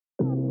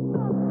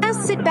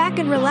just sit back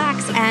and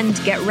relax and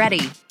get ready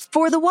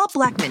for The Walt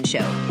Blackman Show.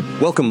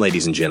 Welcome,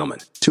 ladies and gentlemen,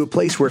 to a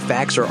place where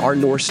facts are our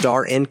North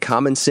Star and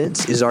common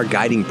sense is our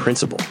guiding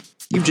principle.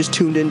 You've just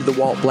tuned into The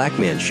Walt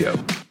Blackman Show.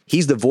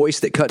 He's the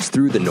voice that cuts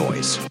through the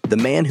noise, the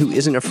man who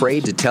isn't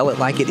afraid to tell it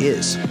like it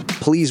is.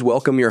 Please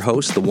welcome your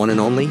host, the one and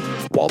only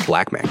Walt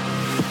Blackman.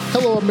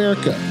 Hello,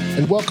 America,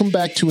 and welcome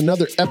back to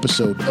another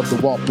episode of The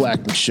Walt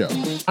Blackman Show.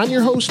 I'm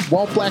your host,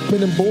 Walt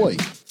Blackman, and boy,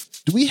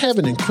 do we have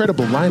an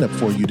incredible lineup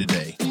for you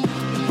today.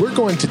 We're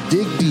going to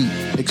dig deep,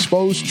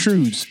 expose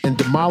truths, and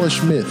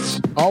demolish myths,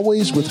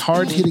 always with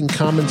hard-hitting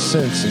common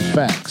sense and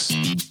facts.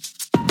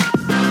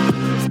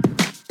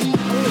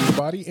 Hello,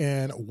 everybody,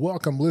 and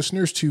welcome,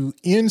 listeners, to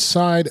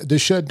Inside the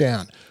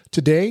Shutdown.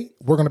 Today,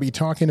 we're going to be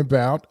talking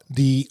about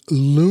the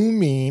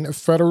looming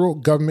federal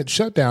government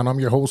shutdown.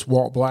 I'm your host,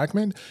 Walt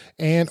Blackman,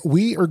 and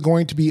we are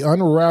going to be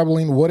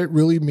unraveling what it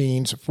really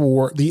means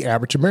for the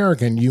average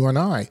American, you and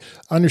I,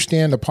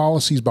 understand the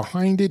policies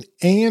behind it,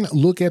 and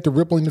look at the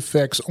rippling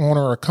effects on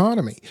our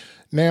economy.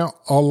 Now,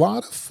 a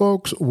lot of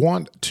folks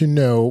want to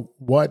know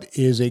what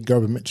is a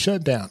government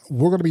shutdown.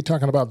 We're going to be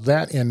talking about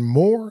that and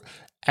more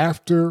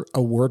after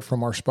a word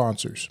from our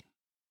sponsors.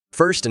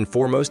 First and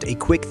foremost, a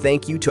quick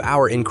thank you to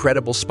our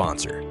incredible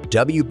sponsor,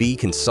 WB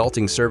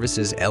Consulting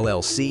Services,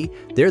 LLC.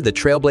 They're the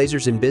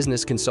trailblazers in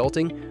business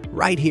consulting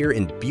right here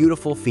in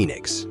beautiful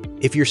Phoenix.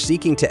 If you're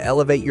seeking to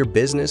elevate your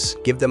business,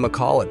 give them a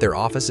call at their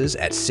offices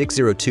at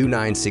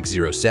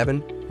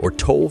 602-9607 or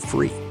toll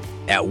free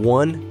at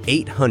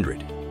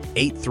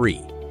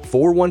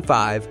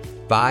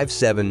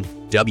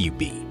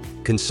 1-800-83-415-57WB.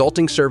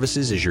 Consulting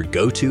Services is your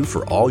go-to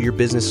for all your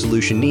business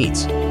solution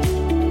needs.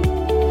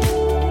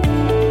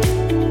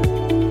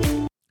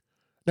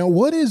 Now,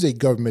 what is a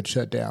government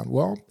shutdown?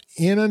 Well,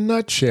 in a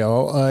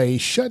nutshell, a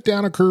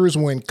shutdown occurs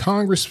when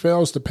Congress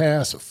fails to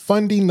pass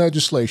funding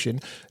legislation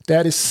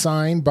that is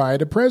signed by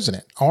the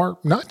president or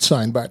not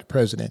signed by the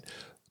president.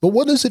 But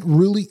what does it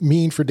really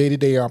mean for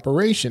day-to-day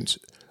operations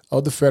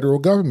of the federal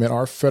government,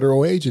 our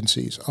federal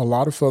agencies? A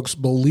lot of folks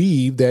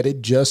believe that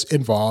it just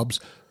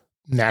involves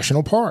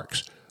national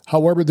parks.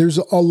 However, there's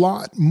a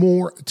lot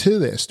more to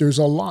this. There's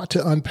a lot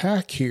to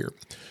unpack here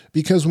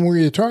because when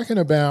we're talking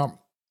about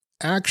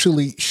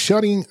actually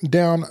shutting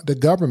down the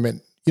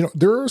government,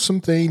 there are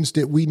some things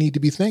that we need to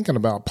be thinking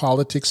about,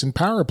 politics and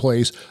power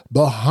plays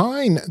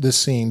behind the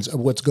scenes of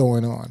what's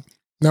going on.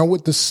 Now,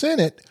 with the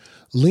Senate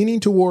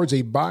leaning towards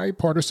a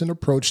bipartisan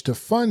approach to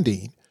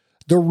funding,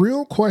 the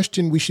real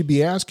question we should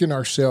be asking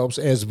ourselves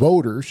as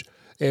voters,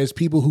 as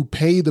people who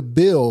pay the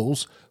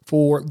bills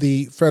for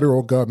the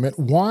federal government,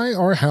 why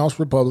are House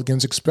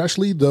Republicans,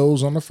 especially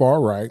those on the far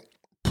right,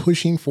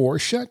 pushing for a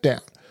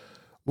shutdown?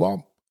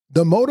 Well,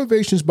 the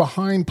motivations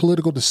behind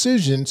political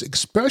decisions,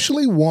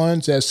 especially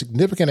ones as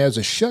significant as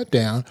a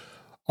shutdown,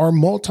 are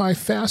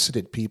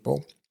multifaceted,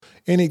 people,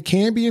 and it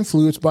can be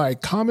influenced by a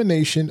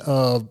combination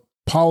of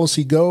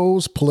policy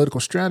goals, political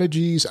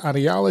strategies,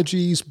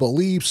 ideologies,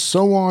 beliefs,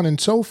 so on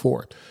and so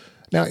forth.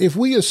 Now, if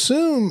we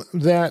assume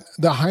that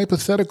the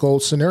hypothetical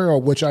scenario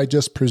which I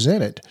just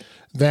presented,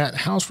 that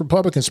House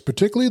Republicans,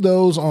 particularly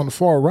those on the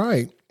far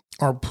right,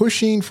 are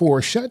pushing for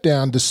a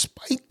shutdown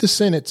despite the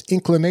Senate's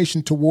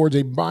inclination towards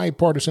a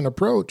bipartisan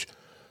approach,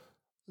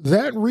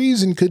 that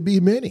reason could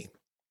be many.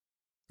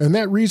 And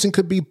that reason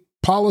could be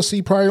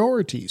policy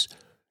priorities.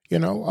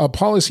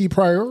 Policy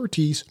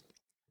priorities,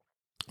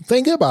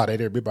 think about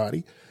it,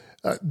 everybody.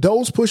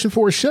 Those pushing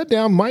for a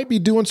shutdown might be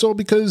doing so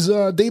because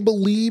they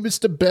believe it's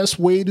the best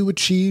way to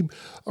achieve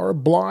or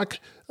block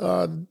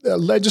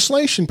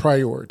legislation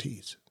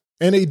priorities.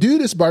 And they do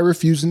this by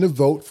refusing to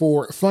vote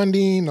for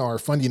funding or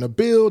funding a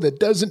bill that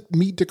doesn't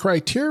meet the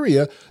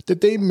criteria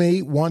that they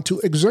may want to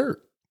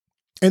exert.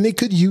 And they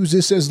could use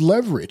this as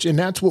leverage. And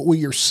that's what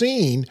we are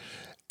seeing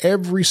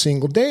every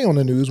single day on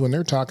the news when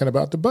they're talking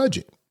about the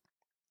budget.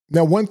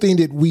 Now, one thing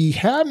that we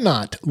have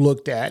not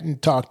looked at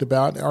and talked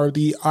about are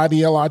the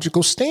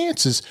ideological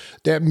stances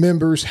that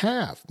members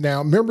have.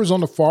 Now, members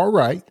on the far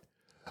right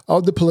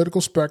of the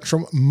political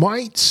spectrum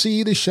might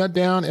see the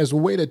shutdown as a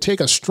way to take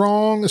a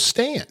strong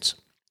stance.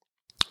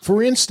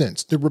 For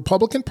instance, the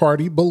Republican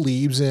Party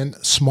believes in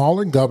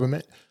smaller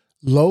government,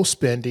 low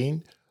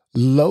spending,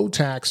 low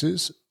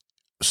taxes,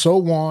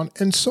 so on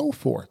and so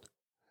forth.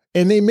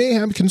 And they may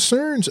have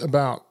concerns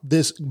about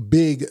this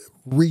big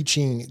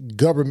reaching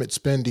government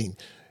spending.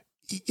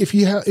 If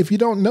you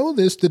don't know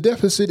this, the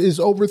deficit is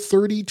over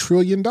 $30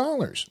 trillion.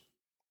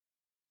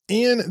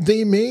 And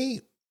they may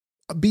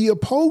be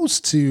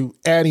opposed to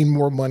adding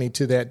more money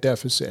to that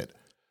deficit.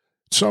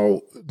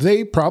 So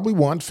they probably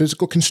want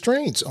physical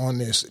constraints on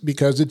this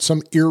because it's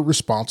some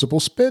irresponsible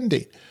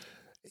spending.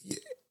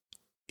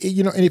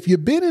 And if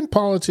you've been in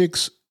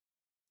politics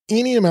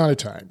any amount of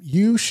time,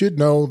 you should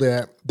know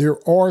that there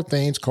are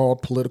things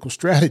called political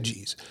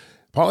strategies.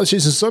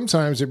 Politicians,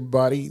 sometimes,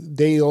 everybody,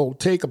 they'll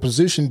take a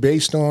position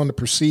based on the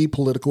perceived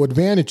political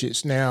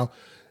advantages. Now,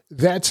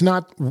 that's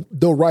not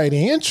the right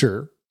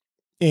answer,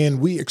 and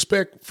we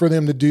expect for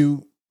them to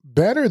do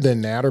better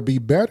than that or be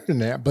better than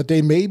that, but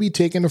they may be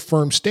taking a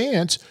firm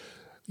stance,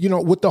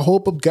 with the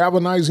hope of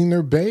galvanizing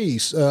their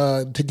base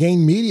to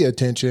gain media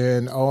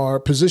attention or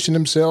position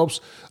themselves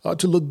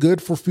to look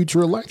good for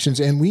future elections.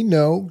 And we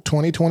know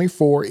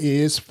 2024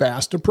 is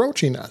fast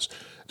approaching us.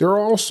 There are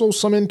also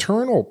some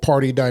internal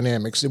party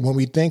dynamics. And when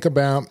we think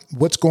about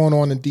what's going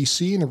on in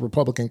D.C. in the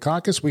Republican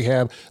caucus, we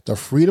have the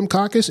Freedom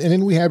Caucus, and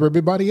then we have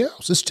everybody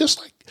else. It's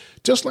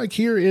just like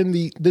here in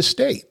the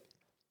state.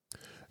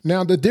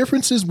 Now, the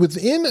differences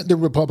within the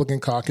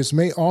Republican caucus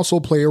may also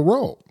play a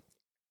role.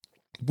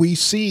 We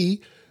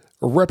see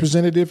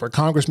Representative or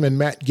Congressman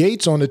Matt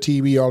Gaetz on the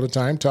TV all the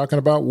time talking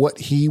about what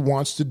he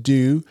wants to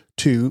do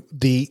to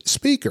the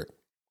speaker.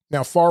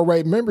 Now,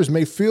 far-right members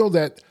may feel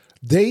that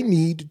they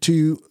need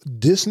to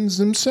distance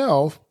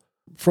themselves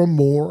from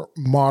more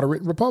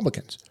moderate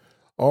Republicans,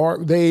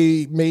 or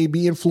they may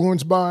be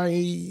influenced by,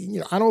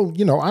 I don't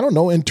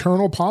know,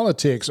 internal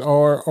politics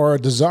or a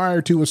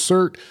desire to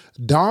assert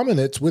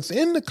dominance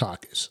within the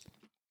caucus.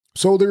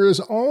 So there is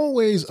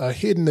always a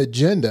hidden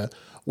agenda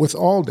with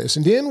all this.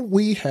 And then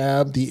we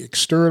have the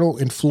external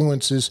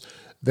influences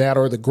that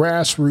are the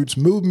grassroots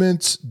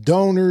movements,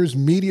 donors,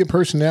 media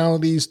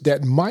personalities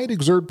that might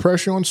exert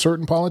pressure on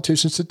certain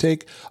politicians to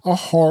take a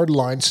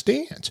hardline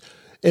stance.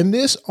 And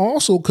this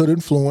also could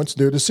influence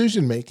their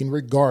decision-making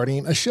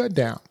regarding a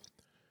shutdown.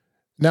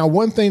 Now,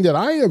 one thing that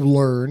I have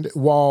learned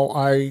while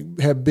I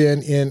have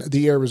been in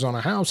the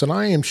Arizona House, and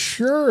I am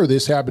sure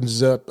this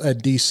happens up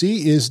at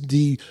D.C., is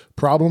the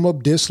problem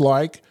of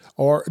dislike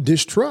or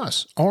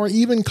distrust or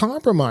even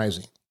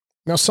compromising.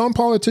 Now, some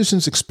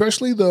politicians,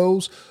 especially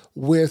those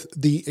with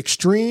the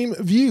extreme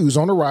views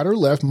on the right or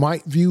left,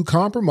 might view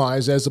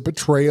compromise as a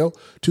betrayal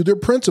to their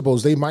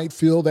principles. They might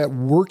feel that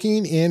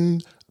working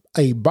in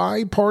a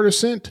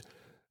bipartisan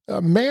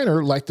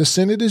manner, like the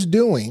Senate is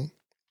doing,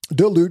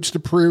 dilutes the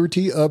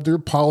purity of their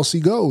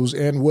policy goals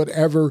and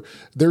whatever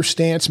their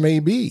stance may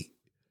be.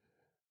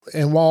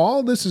 And while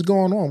all this is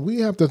going on,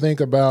 we have to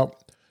think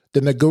about the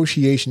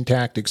negotiation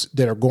tactics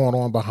that are going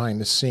on behind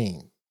the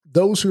scene.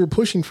 Those who are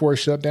pushing for a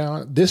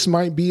shutdown, this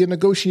might be a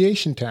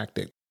negotiation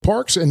tactic.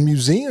 Parks and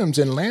museums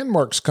and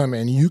landmarks come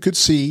in. You could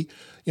see,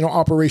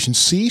 operations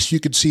cease. You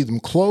could see them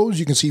close.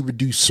 You can see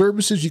reduced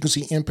services. You can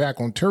see impact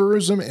on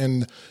tourism,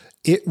 and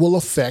it will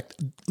affect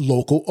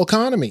local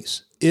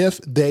economies if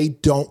they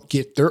don't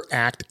get their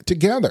act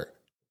together.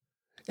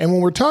 And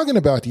when we're talking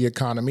about the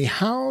economy,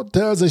 how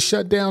does a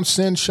shutdown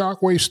send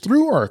shockwaves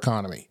through our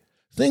economy?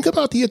 Think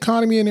about the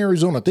economy in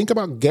Arizona. Think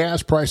about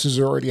gas prices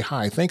are already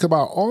high. Think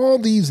about all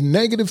these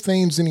negative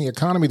things in the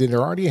economy that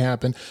already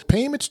happened.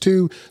 Payments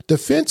to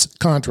defense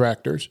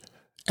contractors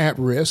at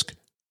risk.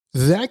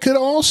 That could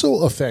also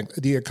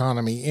affect the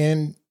economy.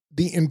 And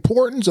the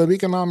importance of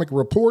economic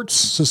reports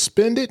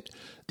suspended.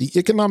 The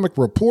economic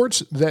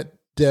reports that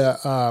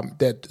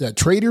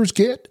traders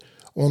get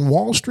on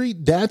Wall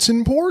Street, that's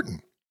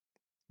important.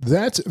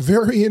 That's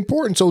very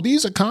important. So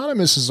these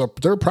economists,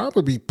 they're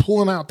probably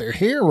pulling out their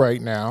hair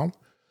right now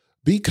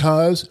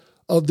because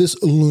of this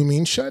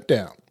looming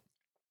shutdown.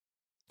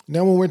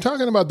 Now, when we're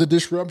talking about the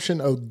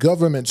disruption of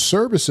government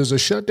services, a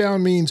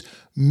shutdown means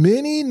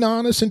many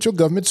non-essential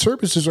government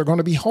services are going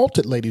to be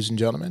halted, ladies and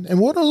gentlemen. And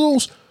what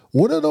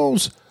are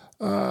those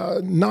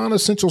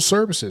non-essential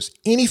services?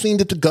 Anything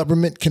that the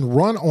government can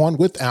run on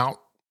without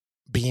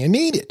being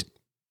needed.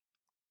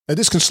 Now,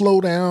 this can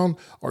slow down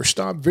or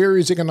stop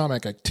various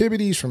economic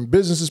activities, from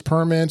businesses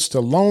permits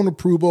to loan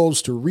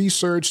approvals to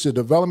research to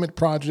development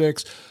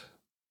projects.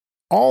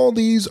 All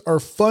these are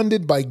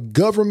funded by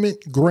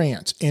government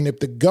grants. And if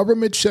the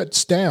government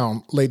shuts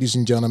down, ladies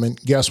and gentlemen,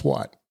 guess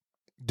what?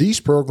 These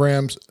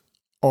programs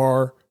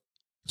are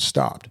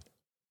stopped.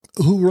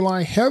 Who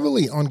rely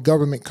heavily on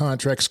government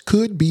contracts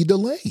could be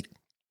delayed.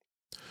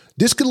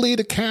 This could lead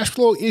to cash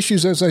flow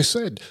issues, as I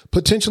said,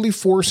 potentially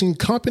forcing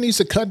companies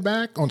to cut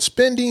back on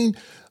spending,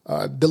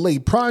 delay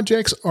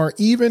projects, or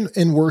even,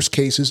 in worst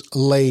cases,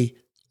 lay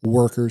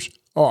workers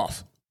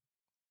off.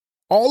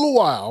 All the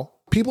while,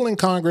 people in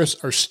Congress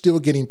are still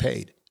getting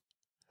paid.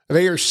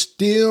 They are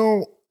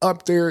still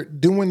up there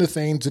doing the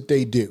things that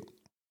they do.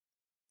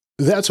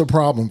 That's a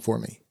problem for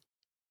me.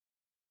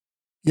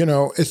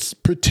 It's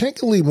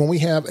particularly when we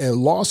have a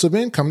loss of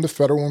income to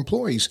federal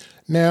employees.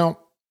 Now,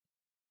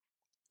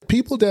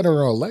 people that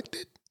are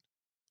elected,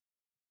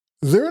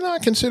 they're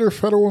not considered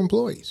federal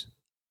employees.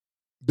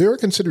 They're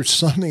considered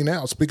something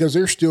else because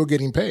they're still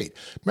getting paid.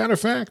 Matter of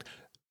fact,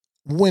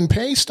 when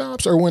pay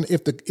stops, or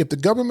if the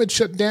government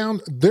shut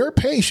down, their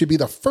pay should be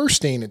the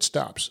first thing that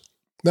stops.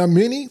 Now,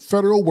 many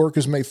federal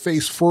workers may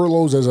face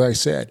furloughs, as I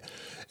said,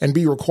 and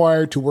be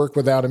required to work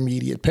without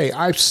immediate pay.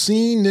 I've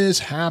seen this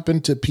happen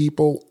to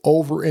people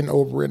over and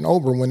over and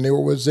over when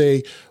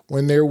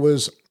there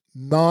was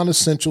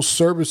non-essential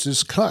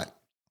services cut.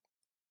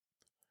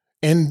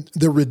 And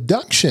the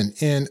reduction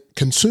in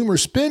consumer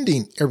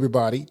spending,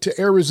 everybody, to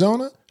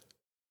Arizona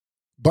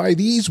by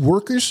these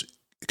workers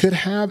could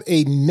have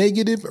a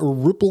negative or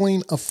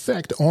rippling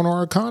effect on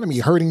our economy,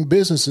 hurting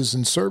businesses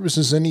and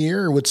services in the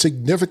area with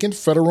significant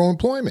federal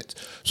employment.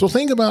 So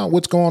think about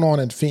what's going on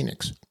in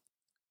Phoenix.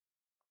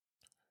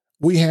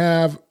 We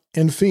have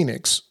in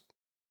Phoenix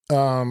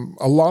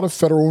a lot of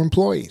federal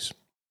employees.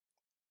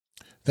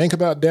 Think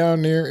about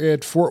down there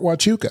at Fort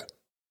Huachuca.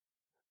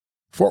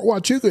 Fort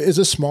Huachuca is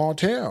a small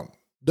town.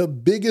 The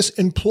biggest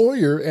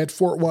employer at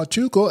Fort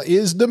Huachuca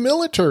is the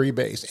military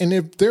base. And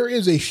if there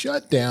is a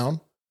shutdown,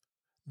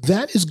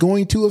 that is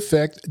going to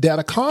affect that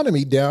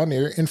economy down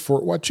there in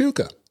Fort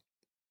Huachuca.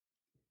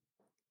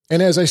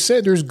 And as I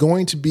said, there's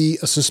going to be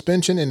a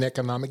suspension in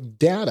economic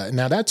data.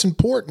 Now, that's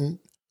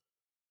important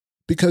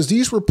because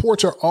these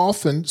reports are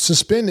often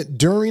suspended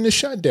during a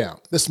shutdown.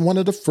 That's one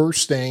of the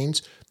first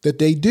things that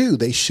they do.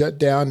 They shut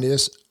down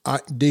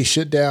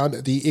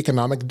the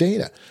economic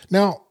data.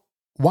 Now,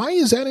 why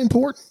is that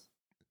important?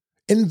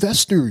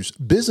 Investors,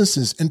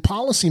 businesses, and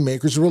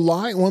policymakers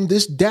rely on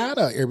this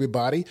data,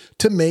 everybody,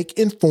 to make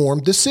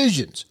informed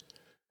decisions.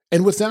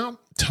 And without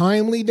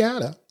timely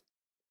data,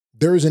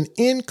 there is an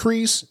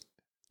increase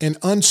in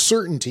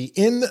uncertainty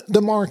in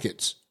the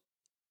markets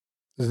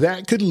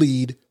that could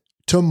lead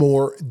to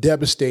more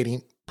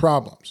devastating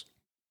problems.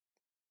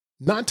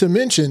 Not to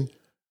mention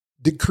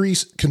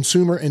decreased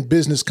consumer and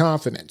business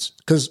confidence,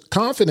 because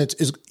confidence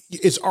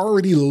is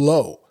already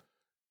low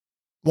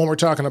when we're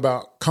talking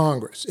about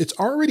Congress. It's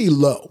already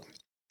low.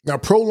 Now,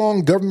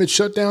 prolonged government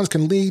shutdowns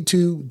can lead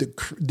to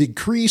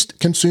decreased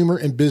consumer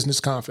and business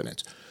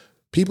confidence.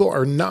 People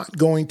are not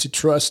going to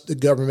trust the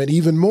government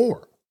even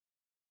more.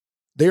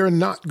 They are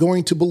not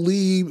going to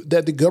believe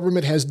that the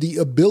government has the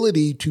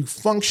ability to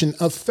function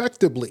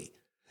effectively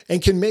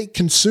and can make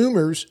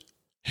consumers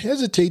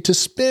hesitate to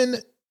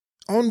spend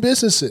on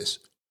businesses.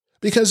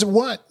 Because of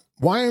what?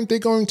 Why aren't they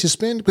going to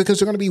spend? Because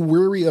they're going to be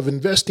weary of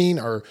investing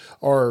or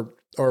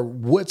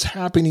what's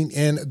happening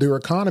in their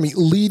economy,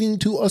 leading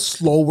to a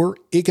slower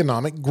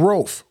economic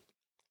growth.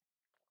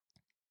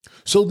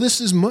 So this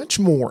is much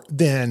more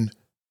than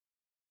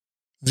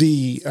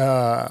the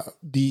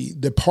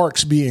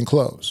parks being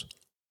closed.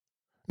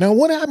 Now,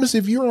 what happens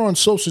if you're on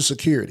Social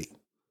Security?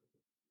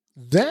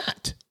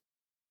 That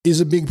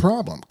is a big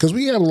problem because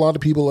we have a lot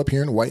of people up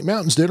here in the White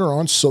Mountains that are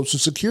on Social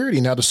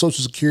Security. Now, the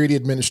Social Security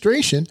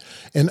Administration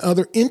and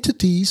other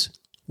entities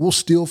will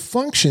still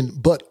function,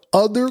 but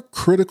other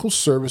critical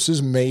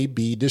services may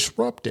be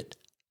disrupted.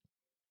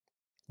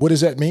 What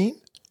does that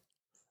mean?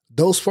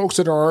 Those folks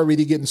that are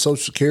already getting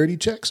Social Security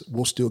checks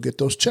will still get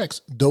those checks.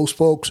 Those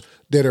folks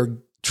that are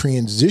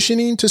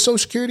transitioning to Social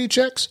Security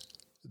checks,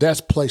 that's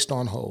placed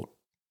on hold.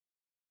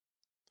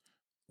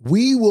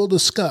 We will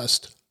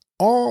discuss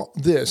all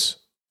this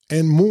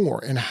and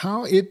more and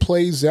how it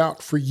plays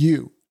out for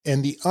you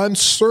and the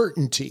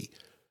uncertainty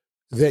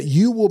that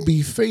you will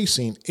be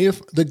facing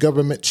if the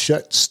government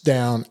shuts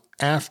down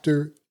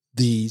after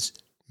these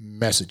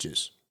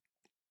messages.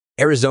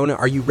 Arizona,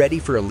 are you ready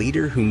for a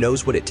leader who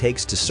knows what it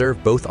takes to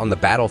serve both on the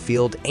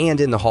battlefield and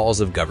in the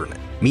halls of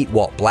government? Meet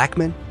Walt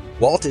Blackman.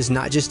 Walt is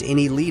not just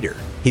any leader.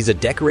 He's a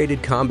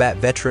decorated combat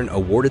veteran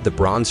awarded the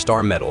Bronze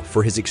Star Medal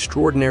for his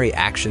extraordinary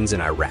actions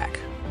in Iraq.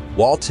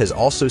 Walt has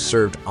also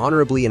served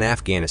honorably in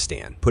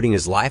Afghanistan, putting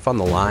his life on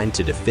the line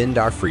to defend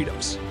our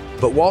freedoms.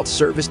 But Walt's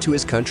service to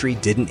his country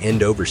didn't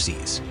end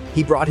overseas.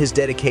 He brought his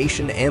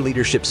dedication and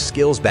leadership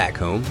skills back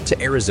home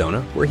to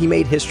Arizona, where he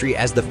made history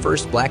as the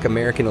first Black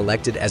American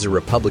elected as a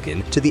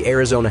Republican to the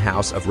Arizona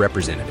House of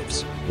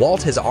Representatives.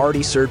 Walt has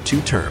already served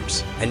 2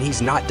 terms, and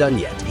he's not done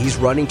yet. He's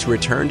running to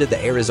return to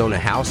the Arizona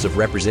House of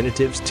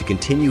Representatives to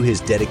continue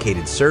his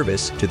dedicated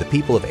service to the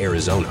people of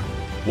Arizona.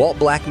 Walt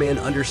Blackman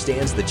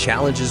understands the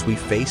challenges we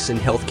face in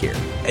healthcare,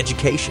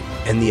 education,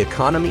 and the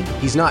economy.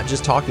 He's not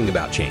just talking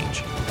about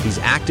change. He's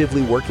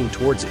actively working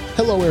towards it.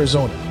 Hello,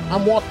 Arizona.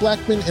 I'm Walt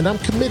Blackman, and I'm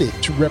committed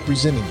to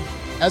representing you.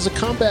 As a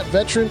combat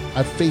veteran,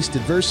 I've faced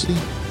adversity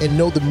and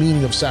know the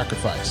meaning of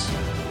sacrifice.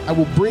 I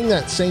will bring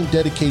that same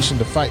dedication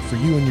to fight for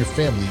you and your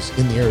families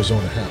in the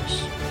Arizona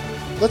House.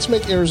 Let's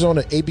make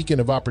Arizona a beacon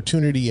of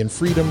opportunity and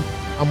freedom.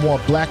 I'm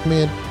Walt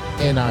Blackman,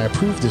 and I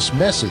approve this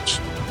message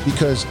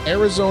because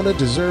Arizona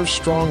deserves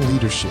strong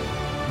leadership,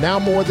 now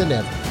more than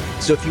ever.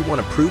 So if you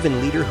want a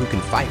proven leader who can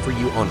fight for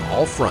you on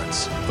all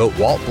fronts, vote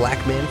Walt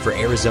Blackman for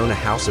Arizona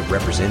House of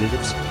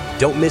Representatives.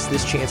 Don't miss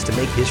this chance to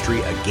make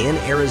history again,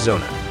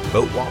 Arizona.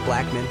 Vote Walt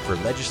Blackman for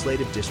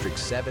Legislative District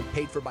 7,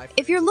 paid for by...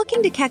 If you're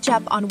looking to catch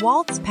up on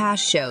Walt's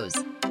past shows,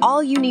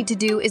 all you need to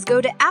do is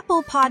go to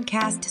Apple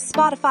Podcast,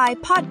 Spotify,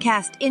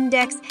 Podcast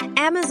Index,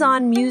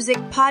 Amazon Music,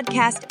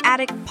 Podcast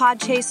Addict,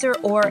 Podchaser,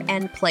 or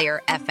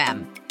NPlayer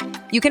FM.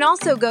 You can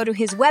also go to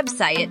his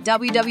website at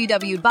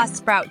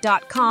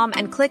www.buzzsprout.com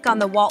and click on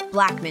The Walt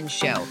Blackman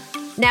Show.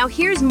 Now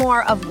here's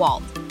more of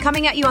Walt,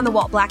 coming at you on The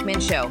Walt Blackman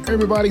Show. Hey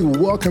everybody,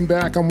 welcome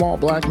back. I'm Walt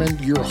Blackman,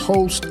 your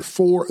host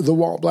for The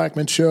Walt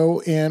Blackman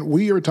Show, and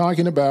we are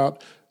talking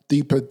about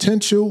the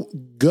potential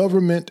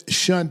government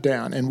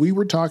shutdown. And we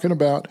were talking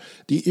about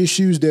the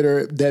issues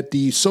that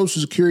the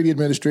Social Security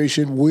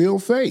Administration will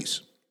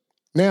face.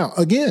 Now,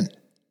 again,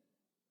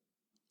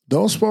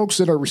 those folks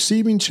that are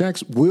receiving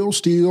checks will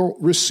still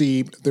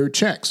receive their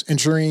checks,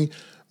 ensuring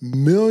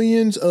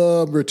millions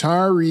of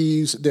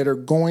retirees that are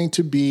going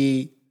to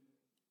be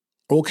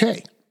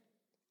okay.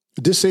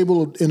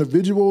 Disabled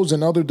individuals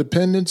and other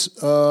dependents,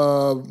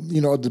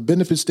 the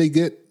benefits they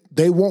get,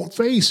 they won't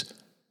face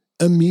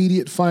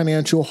immediate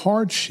financial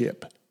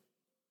hardship.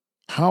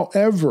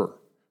 However,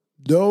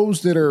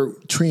 those that are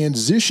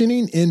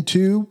transitioning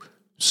into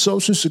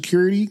Social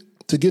Security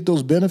to get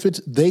those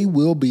benefits, they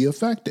will be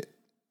affected.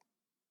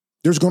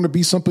 There's going to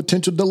be some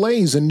potential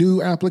delays in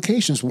new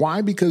applications.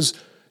 Why? Because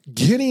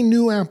getting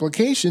new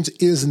applications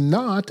is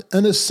not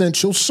an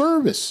essential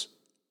service.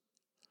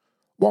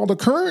 While the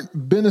current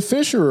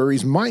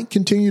beneficiaries might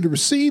continue to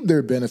receive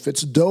their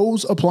benefits,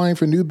 those applying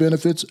for new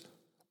benefits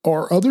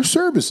or other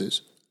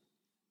services,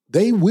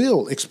 they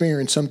will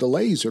experience some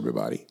delays,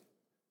 everybody.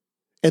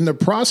 And the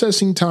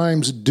processing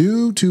times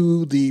due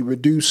to the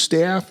reduced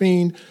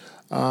staffing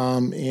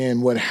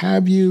and what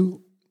have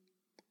you,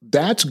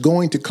 that's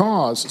going to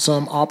cause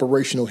some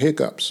operational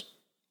hiccups.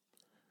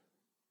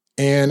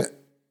 And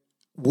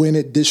when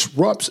it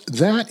disrupts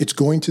that, it's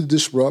going to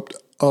disrupt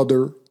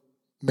other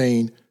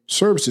main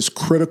services,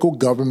 critical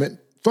government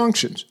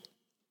functions.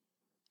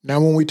 Now,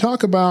 when we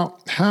talk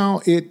about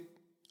how it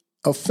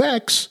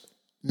affects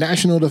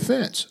national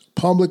defense,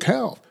 public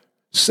health,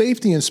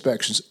 safety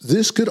inspections,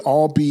 this could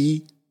all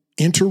be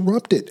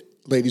interrupted,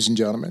 ladies and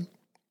gentlemen.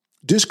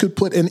 This could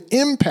put an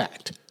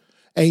impact,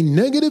 a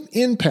negative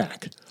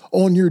impact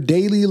on your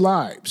daily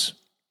lives,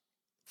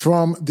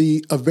 from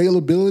the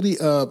availability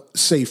of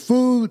safe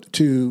food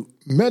to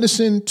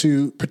medicine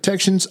to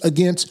protections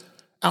against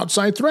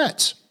outside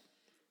threats.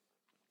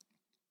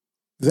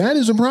 That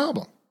is a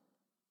problem.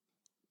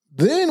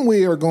 Then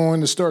we are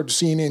going to start to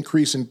see an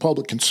increase in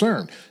public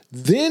concern.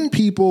 Then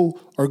people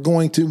are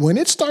going to, when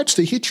it starts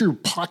to hit your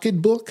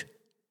pocketbook,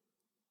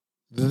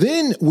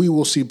 then we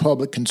will see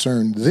public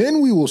concern.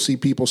 Then we will see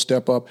people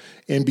step up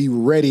and be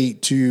ready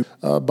to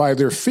by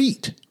their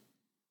feet.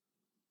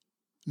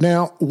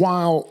 Now,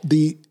 while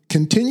the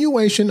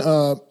continuation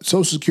of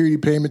Social Security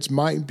payments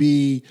might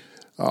be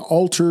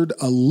altered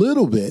a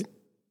little bit,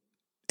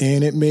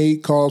 and it may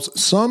cause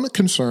some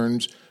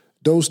concerns,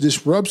 those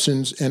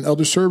disruptions and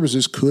other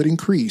services could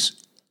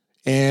increase.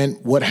 And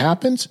what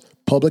happens?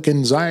 Public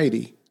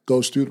anxiety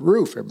goes through the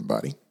roof,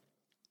 everybody.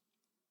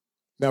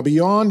 Now,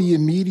 beyond the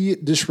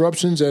immediate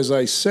disruptions, as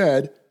I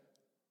said,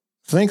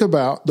 think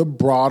about the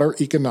broader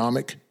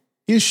economic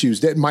issues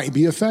that might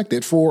be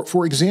affected.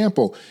 For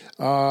example,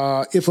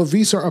 if a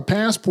visa or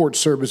passport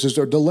services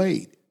are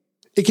delayed,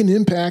 it can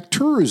impact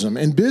tourism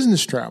and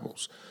business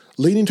travels,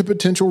 leading to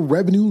potential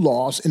revenue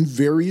loss in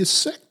various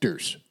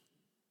sectors.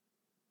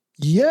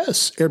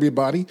 Yes,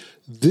 everybody,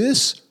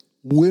 this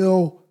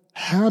will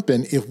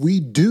happen if we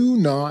do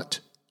not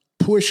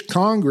push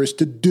Congress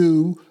to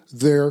do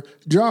their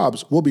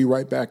jobs. We'll be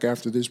right back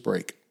after this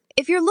break.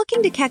 If you're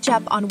looking to catch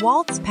up on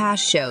Walt's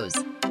past shows,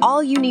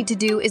 all you need to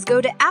do is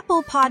go to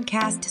Apple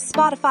Podcast,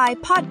 Spotify,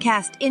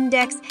 Podcast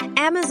Index,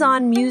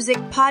 Amazon Music,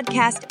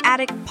 Podcast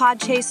Addict,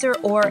 Podchaser,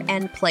 or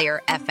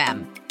Player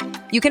FM.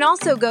 You can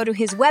also go to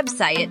his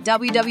website at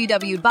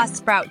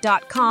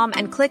www.buzzsprout.com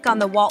and click on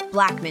The Walt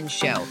Blackman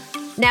Show.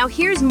 Now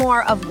here's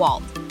more of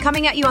Walt,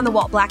 coming at you on The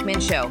Walt Blackman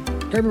Show.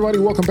 Hey everybody,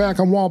 welcome back.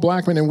 I'm Walt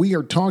Blackman, and we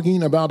are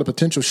talking about a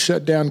potential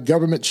shutdown,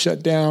 government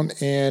shutdown,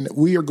 and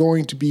we are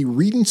going to be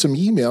reading some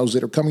emails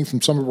that are coming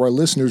from some of our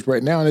listeners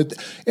right now. And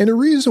the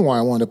reason why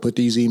I want to put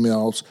these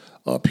emails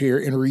up here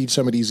and read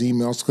some of these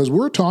emails, because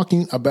we're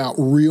talking about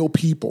real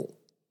people.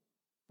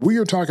 We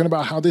are talking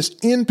about how this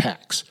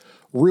impacts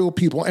real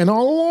people. And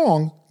all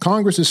along,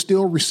 Congress is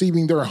still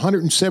receiving their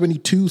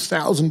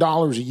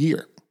 $172,000 a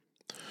year.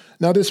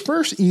 Now, this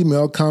first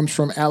email comes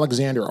from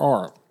Alexander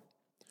R.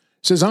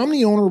 It says, I'm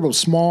the owner of a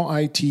small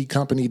IT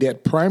company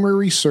that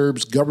primarily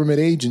serves government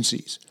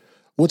agencies.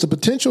 With a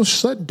potential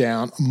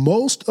shutdown,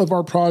 most of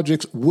our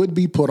projects would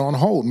be put on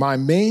hold. My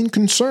main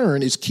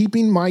concern is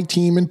keeping my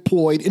team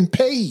employed and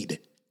paid.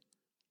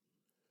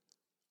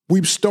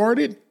 We've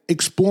started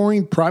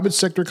exploring private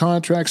sector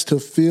contracts to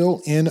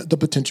fill in the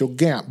potential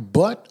gap,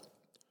 but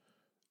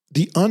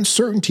the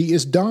uncertainty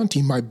is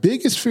daunting. My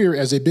biggest fear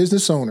as a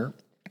business owner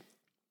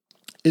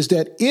is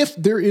that if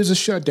there is a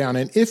shutdown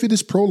and if it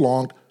is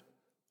prolonged,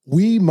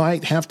 we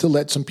might have to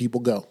let some people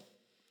go.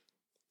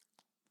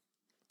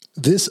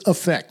 This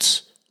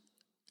affects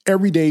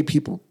everyday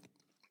people.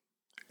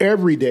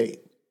 Everyday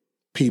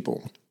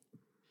people.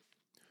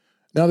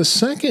 Now, the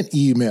second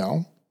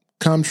email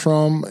comes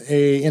from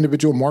an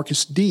individual,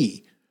 Marcus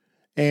D.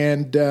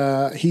 And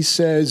he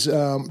says,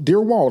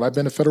 Dear Walt, I've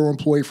been a federal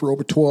employee for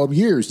over 12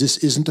 years. This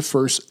isn't the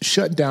first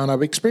shutdown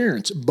I've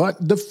experienced,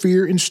 but the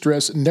fear and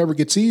stress never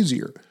gets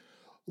easier.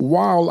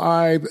 While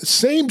I've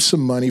saved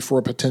some money for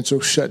a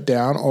potential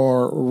shutdown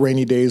or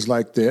rainy days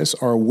like this,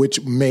 or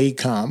which may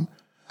come,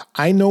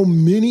 I know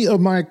many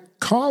of my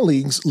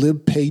colleagues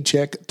live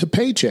paycheck to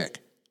paycheck.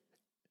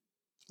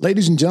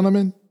 Ladies and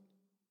gentlemen,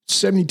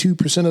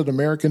 72% of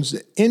Americans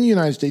in the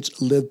United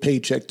States live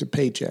paycheck to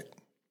paycheck.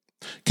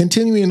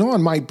 Continuing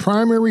on, my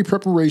primary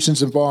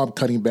preparations involve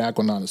cutting back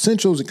on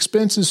non-essentials,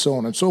 expenses, so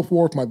on and so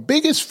forth. My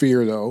biggest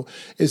fear, though,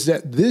 is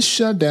that this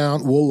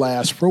shutdown will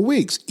last for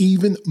weeks,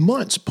 even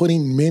months,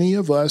 putting many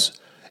of us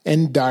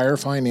in dire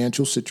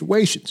financial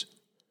situations.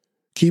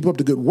 Keep up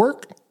the good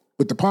work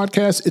with the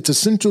podcast. It's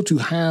essential to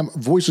have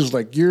voices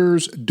like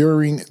yours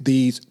during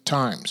these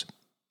times.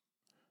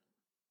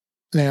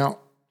 Now,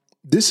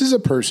 this is a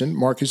person,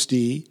 Marcus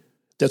D.,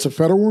 that's a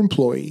federal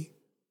employee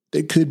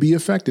that could be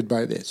affected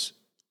by this.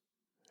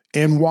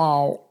 And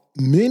while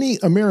many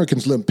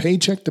Americans live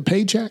paycheck to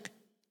paycheck,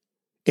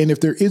 and if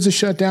there is a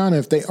shutdown,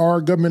 if they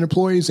are government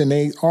employees and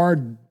they are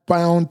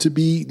bound to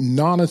be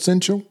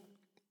non-essential,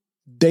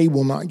 they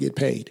will not get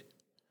paid.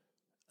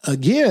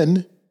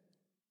 Again,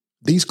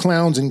 these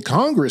clowns in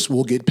Congress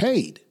will get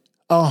paid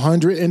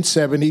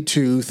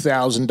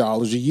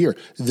 $172,000 a year.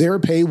 Their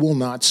pay will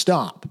not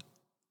stop.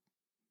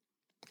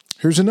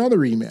 Here's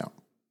another email.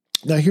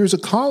 Now, here's a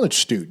college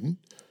student,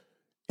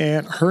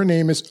 and her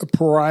name is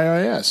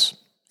Pariah S.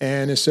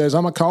 And it says,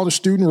 I'm a college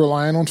student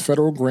relying on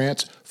federal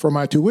grants for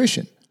my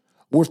tuition.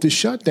 With the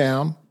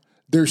shutdown,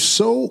 there's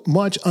so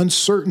much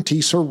uncertainty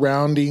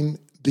surrounding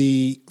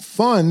the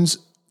funds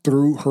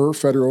through her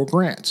federal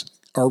grants,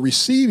 are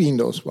receiving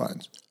those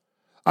funds.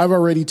 I've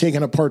already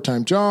taken a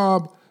part-time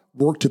job,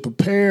 worked to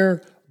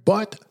prepare,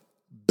 but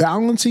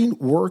balancing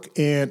work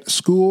and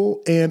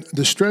school and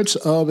the stress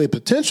of a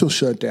potential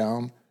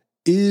shutdown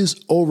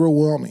is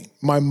overwhelming.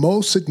 My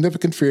most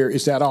significant fear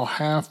is that I'll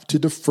have to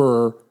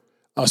defer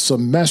a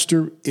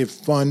semester if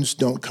funds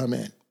don't come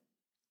in.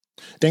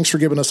 Thanks for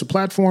giving us a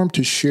platform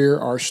to share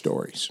our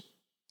stories.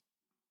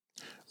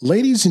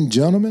 Ladies and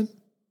gentlemen,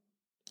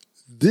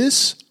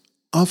 this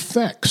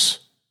affects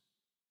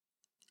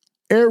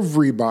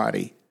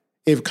everybody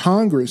if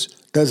Congress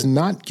does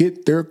not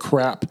get their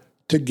crap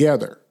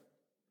together.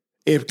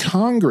 If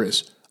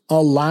Congress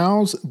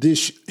allows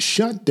this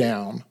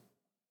shutdown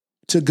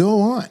to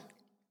go on.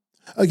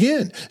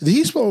 Again,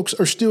 these folks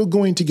are still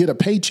going to get a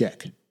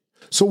paycheck.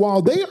 So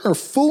while they are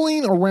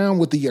fooling around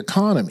with the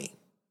economy,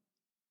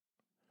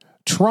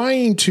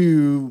 trying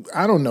to,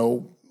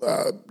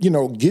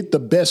 get the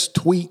best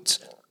tweets,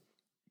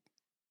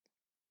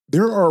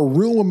 there are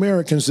real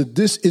Americans that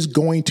this is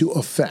going to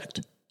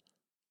affect,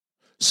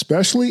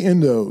 especially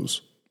in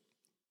those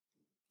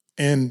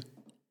in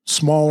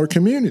smaller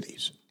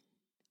communities.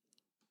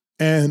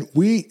 And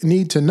we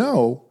need to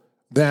know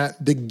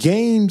that the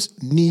games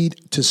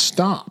need to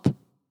stop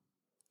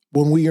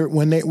when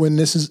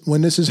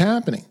this is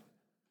happening.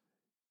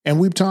 And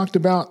we've talked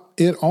about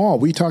it all.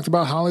 We talked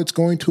about how it's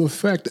going to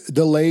affect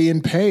delay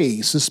in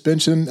pay,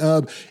 suspension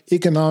of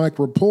economic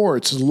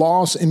reports,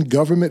 loss in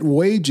government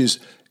wages.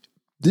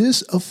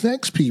 This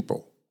affects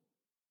people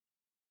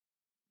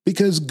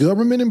because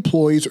government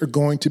employees are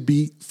going to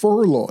be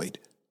furloughed.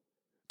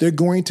 They're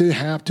going to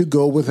have to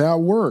go without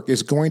work.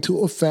 It's going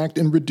to affect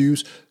and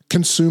reduce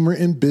consumer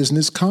and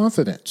business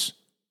confidence.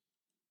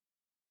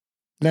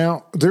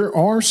 Now, there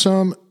are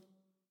some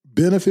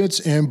benefits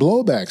and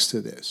blowbacks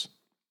to this.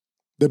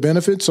 The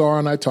benefits are,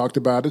 and I talked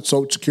about it,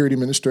 Social Security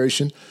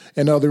Administration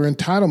and other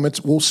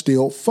entitlements will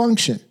still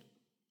function.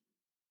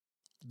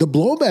 The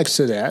blowbacks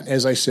to that,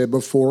 as I said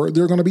before,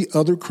 there are going to be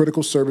other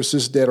critical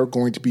services that are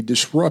going to be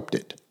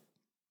disrupted.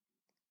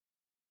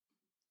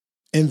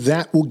 And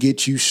that will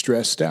get you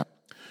stressed out.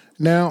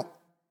 Now,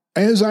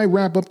 as I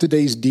wrap up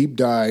today's deep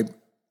dive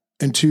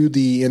into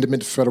the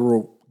imminent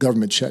federal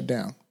government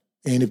shutdown,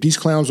 and if these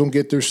clowns don't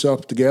get their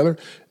stuff together,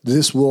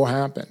 this will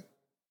happen.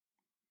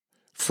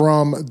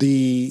 From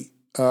the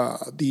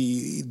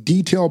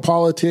detailed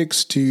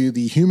politics to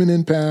the human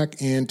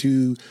impact and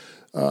to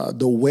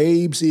the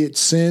waves it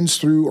sends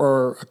through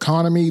our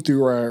economy,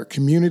 through our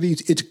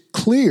communities, it's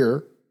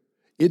clear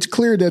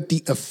that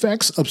the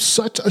effects of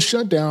such a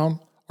shutdown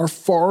are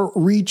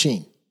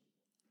far-reaching.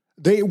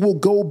 They will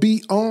go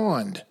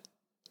beyond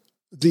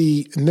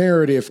the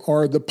narrative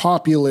or the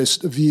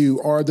populist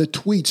view or the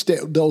tweets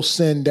that they'll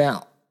send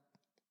out.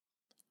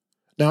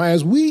 Now,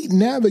 as we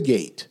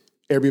navigate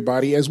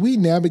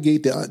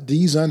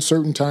these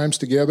uncertain times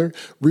together,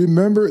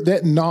 remember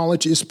that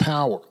knowledge is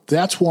power.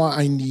 That's why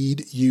I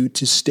need you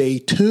to stay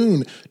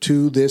tuned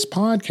to this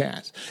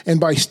podcast. And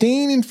by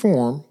staying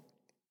informed,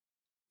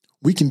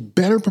 we can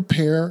better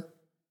prepare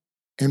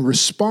and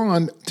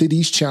respond to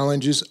these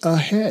challenges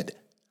ahead.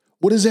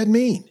 What does that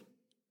mean?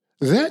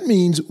 That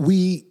means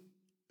we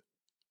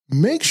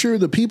make sure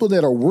the people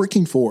that are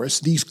working for us,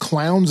 these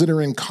clowns that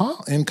are in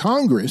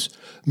Congress,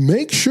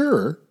 make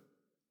sure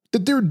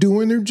that they're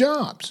doing their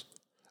jobs.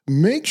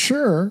 Make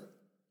sure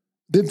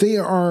that they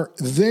are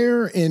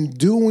there and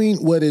doing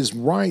what is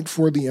right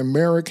for the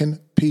American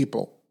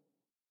people.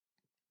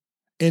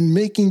 And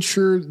making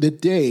sure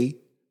that they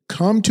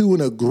come to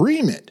an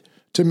agreement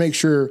to make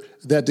sure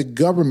that the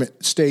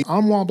government stays.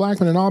 I'm Walt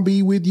Blackman, and I'll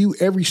be with you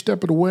every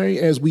step of the way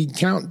as we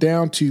count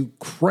down to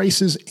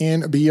crisis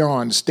and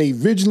beyond. Stay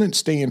vigilant,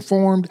 stay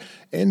informed,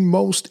 and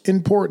most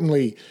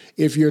importantly,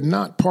 if you're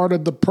not part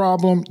of the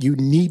problem, you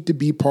need to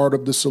be part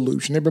of the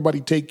solution.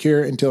 Everybody take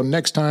care. Until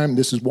next time,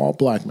 this is Walt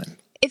Blackman.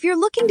 If you're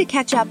looking to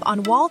catch up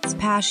on Walt's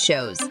past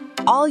shows,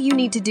 all you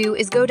need to do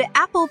is go to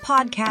Apple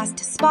Podcast,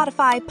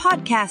 Spotify,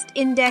 Podcast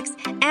Index,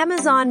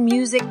 Amazon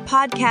Music,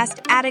 Podcast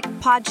Addict,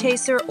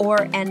 Podchaser,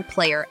 or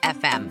NPlayer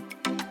FM.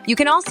 You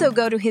can also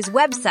go to his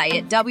website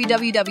at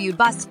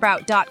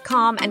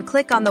www.buzzsprout.com and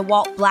click on The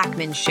Walt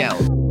Blackman Show.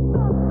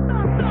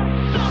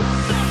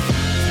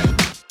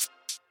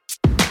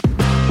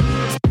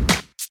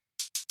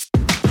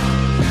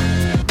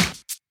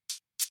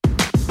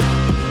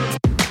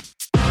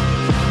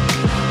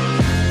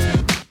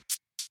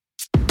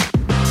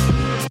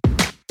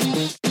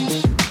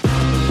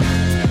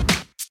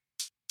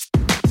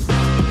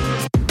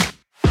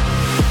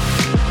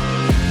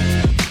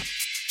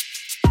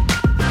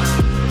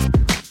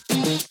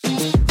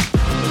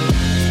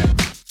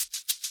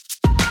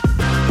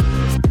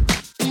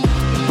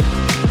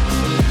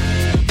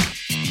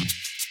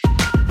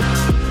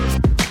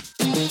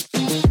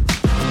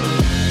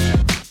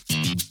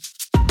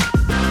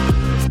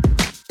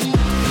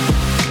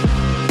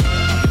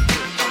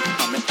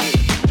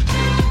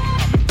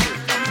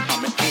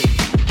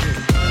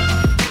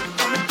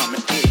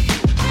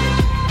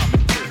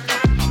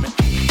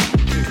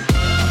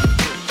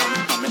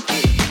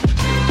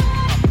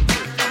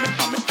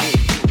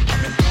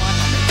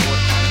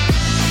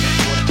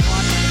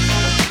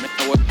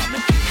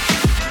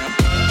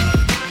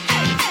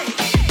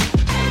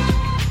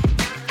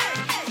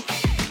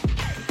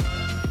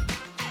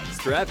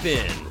 strap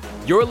in.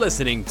 You're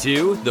listening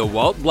to The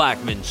Walt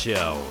Blackman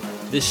Show,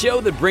 the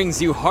show that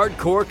brings you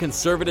hardcore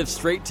conservative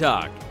straight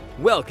talk.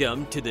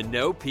 Welcome to the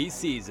No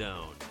PC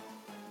Zone.